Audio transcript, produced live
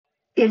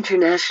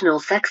International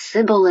sex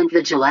symbol and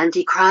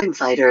vigilante crime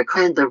fighter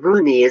Cranber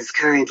Rooney is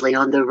currently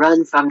on the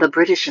run from the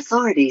British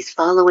authorities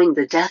following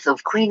the death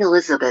of Queen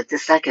Elizabeth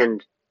II.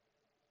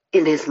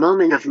 In his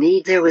moment of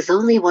need there was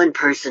only one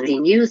person he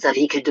knew that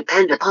he could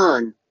depend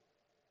upon.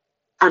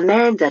 A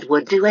man that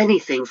would do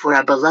anything for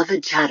a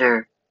beloved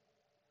chatter.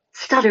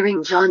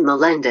 Stuttering John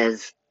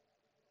Melendez.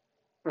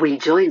 We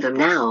join them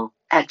now,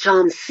 at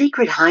John's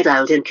secret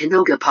hideout in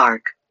Canoga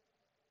Park.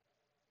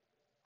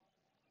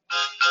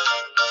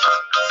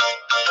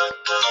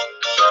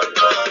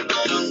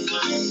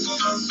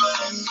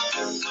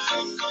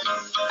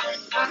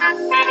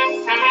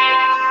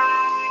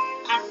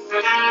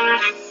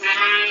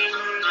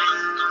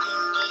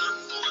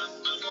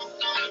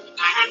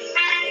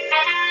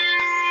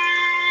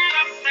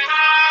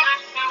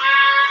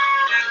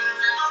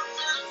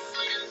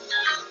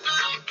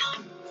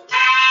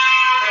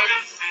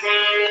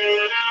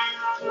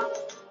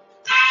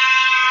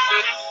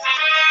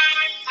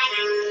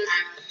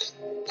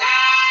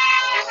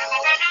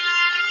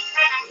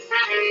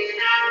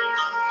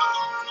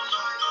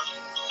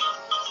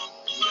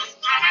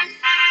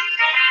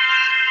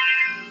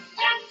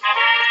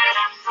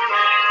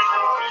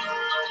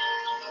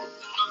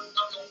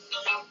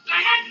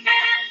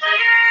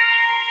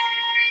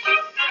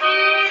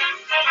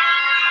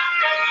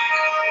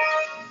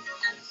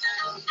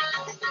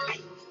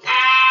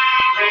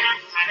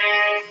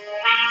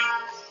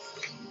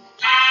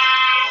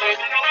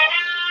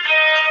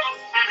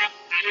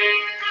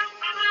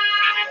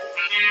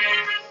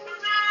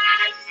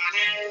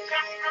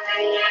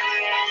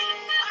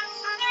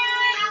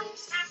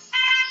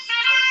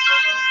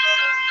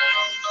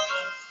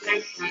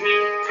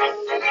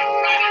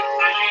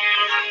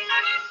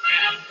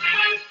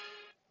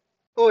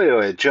 Oi,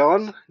 oi,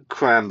 John.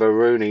 Cranber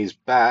Rooney's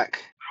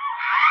back.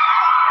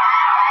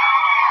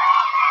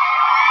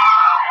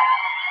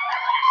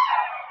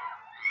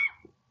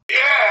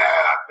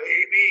 Yeah,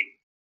 baby!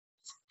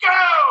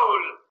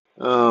 Goal!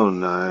 Oh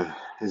no,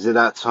 is it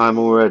that time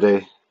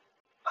already?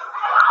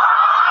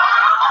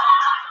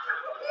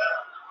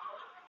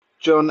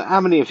 John,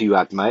 how many have you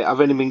had, mate? I've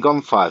only been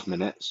gone 5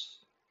 minutes.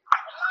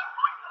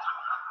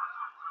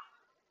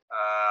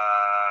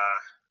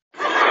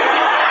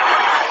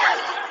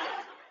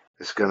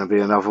 It's going to be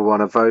another one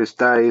of those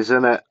days,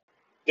 isn't it?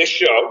 This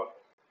show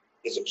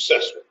is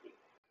obsessed with me.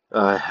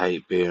 I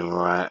hate being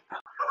right.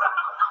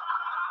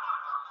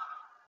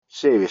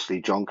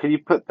 Seriously, John, can you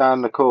put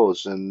down the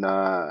cause and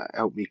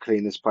help me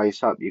clean this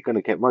place up? You're going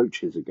to get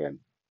roaches again.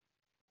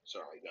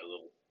 Sorry, I got a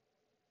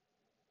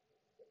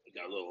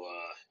little,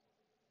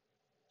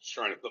 just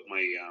trying to put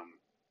my,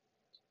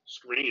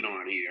 screen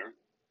on here.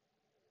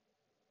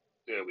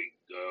 There we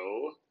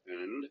go.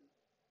 And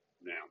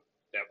now,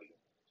 there we go.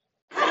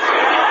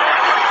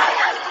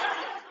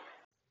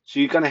 So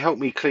you're going to help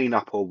me clean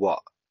up or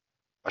what?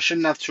 I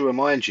shouldn't have to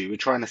remind you we're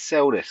trying to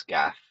sell this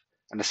gaff,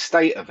 and the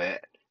state of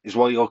it is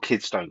why your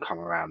kids don't come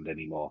around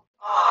anymore.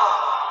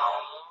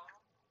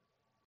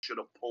 Should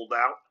have pulled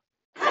out.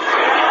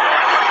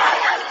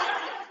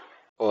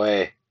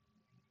 Oi.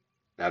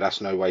 Now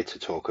that's no way to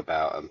talk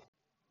about them.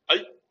 Are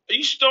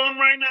you stoned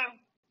right now?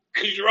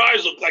 Because your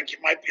eyes look like you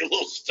might be a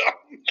little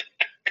stoned.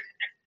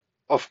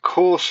 Of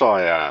course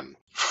I am.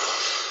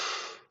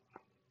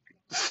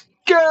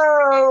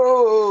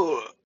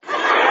 Go!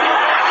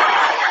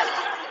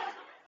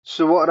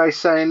 So what are they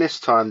saying this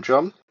time,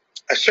 John?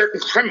 A certain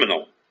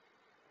criminal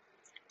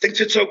thinks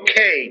it's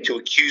okay to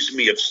accuse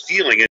me of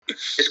stealing and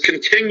is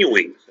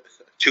continuing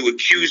to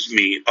accuse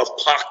me of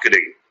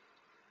pocketing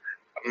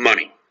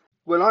money.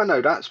 Well, I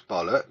know that's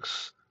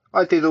bollocks.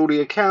 I did all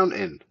the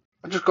accounting.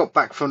 I just got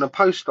back from the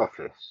post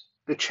office.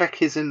 The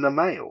cheque is in the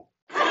mail.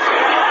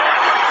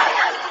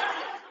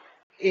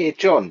 Here,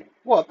 John,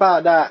 what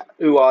about that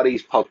Who Are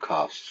These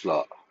Podcasts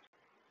lot?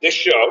 This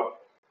show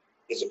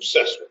is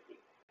obsessed with me.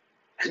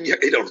 And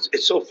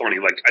it's so funny.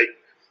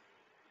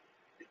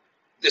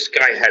 This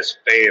guy has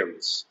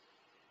fans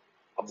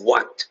of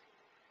what?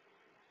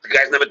 The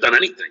guy's never done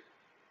anything.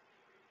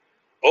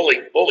 All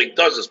he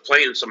does is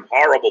play in some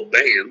horrible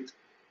band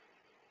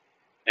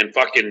and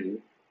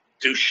fucking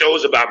do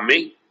shows about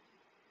me.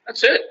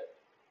 That's it.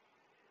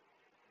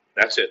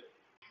 That's it.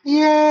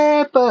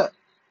 Yeah, but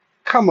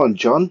come on,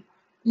 John.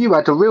 You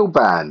had a real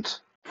band.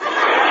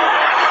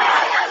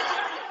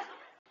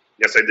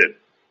 Yes, I did.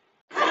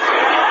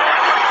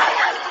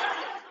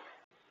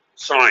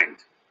 Signed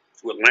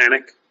to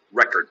Atlantic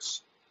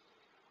Records.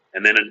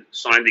 And then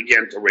signed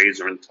again to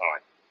Razor and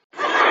Tie.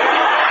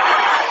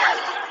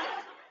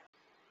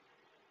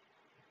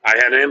 I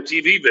had an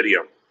MTV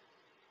video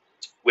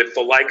with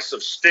the likes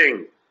of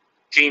Sting,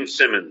 Gene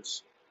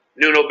Simmons,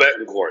 Nuno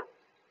Bettencourt,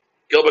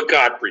 Gilbert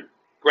Gottfried,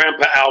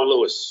 Grandpa Al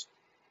Lewis,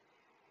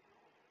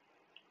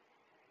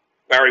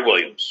 Barry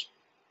Williams.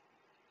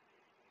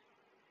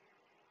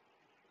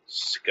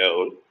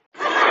 Scode.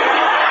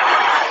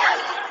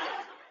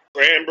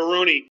 Cranber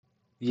Rooney.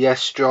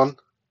 Yes, John?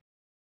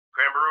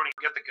 Cranber Rooney,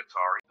 get the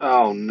guitar.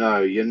 Oh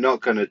no, you're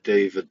not going to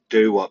do the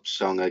doo-wop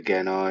song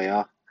again, are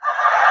ya?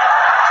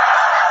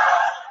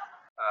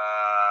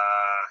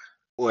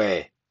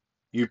 Oi,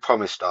 you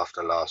promised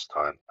after last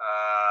time.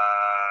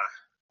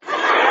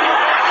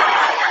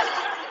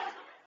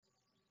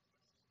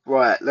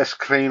 Right, let's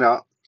clean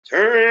up.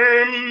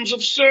 Terms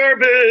of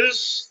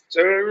service.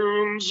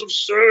 Terms of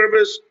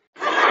service.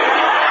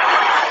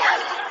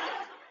 I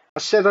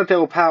said I'd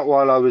help out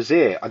while I was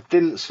here. I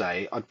didn't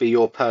say I'd be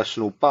your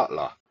personal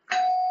butler.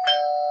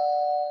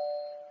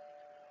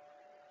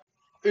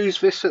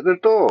 Who's this at the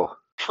door?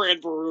 Cran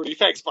Baruni,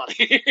 thanks,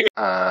 buddy.